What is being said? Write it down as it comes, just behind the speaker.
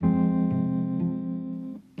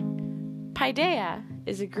Paideia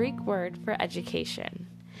is a Greek word for education,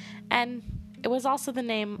 and it was also the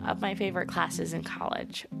name of my favorite classes in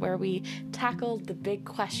college, where we tackled the big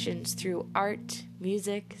questions through art,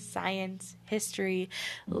 music, science, history,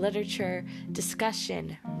 literature,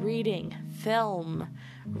 discussion, reading, film,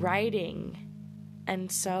 writing,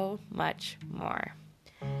 and so much more.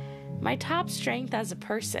 My top strength as a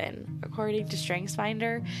person, according to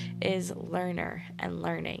StrengthsFinder, is learner and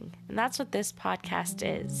learning. And that's what this podcast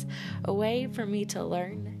is, a way for me to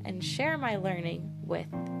learn and share my learning with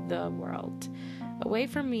the world, a way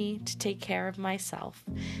for me to take care of myself,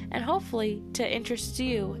 and hopefully to interest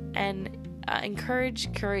you and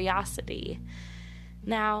encourage curiosity.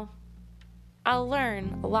 Now, I'll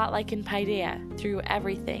learn a lot like in Paideia through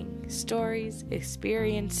everything, stories,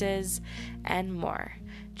 experiences, and more.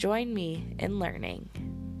 Join me in learning.